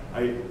concerned.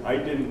 I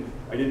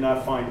did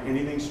not find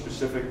anything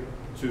specific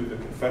to the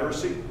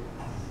Confederacy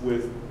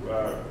with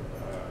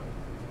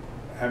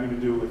having to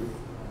do with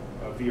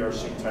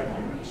VRC type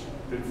units.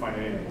 Didn't find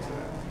anything to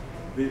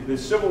that. The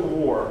Civil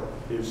War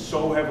is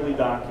so heavily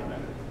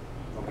documented,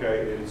 okay?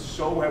 It is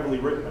so heavily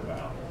written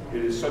about.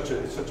 It is such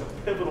a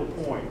pivotal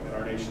point in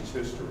our nation's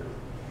history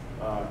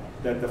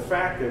that the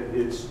fact that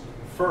it's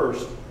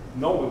first,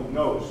 no one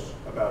knows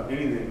about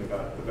anything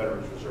about the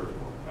Veterans Reserve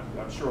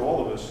Corps. I'm sure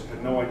all of us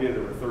had no idea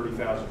there were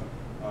 30,000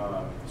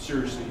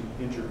 seriously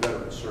injured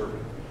veterans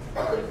serving.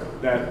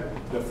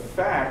 That the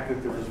fact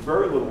that there is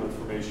very little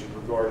information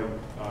regarding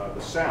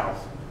the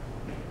South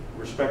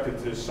respective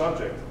to this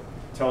subject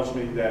tells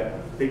me that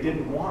they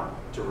didn't want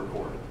to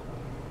record it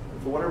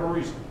for whatever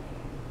reason.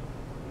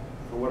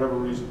 For whatever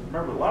reason.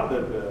 Remember, a lot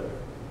of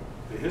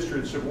the history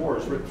of the Civil War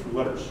is written through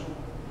letters,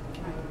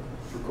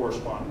 through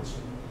correspondence.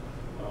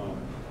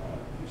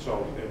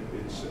 So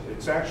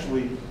it's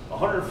actually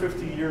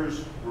 150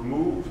 years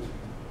removed.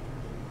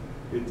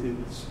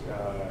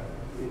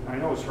 I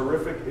know it's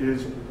horrific. It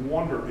is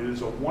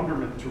a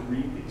wonderment to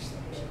read these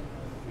things.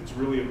 It's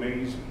really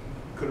amazing.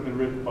 It could have been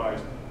written by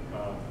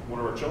one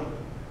of our children.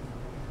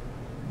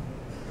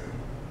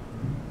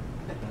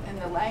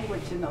 And the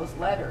language in those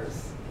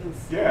letters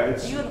is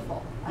it's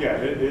beautiful. Yeah,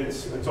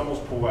 it's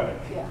almost poetic.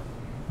 Yeah.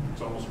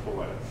 It's almost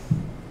poetic.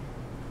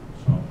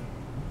 So,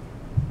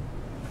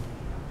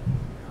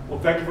 well,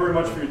 thank you very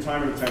much for your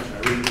time and attention. I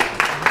really appreciate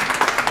it.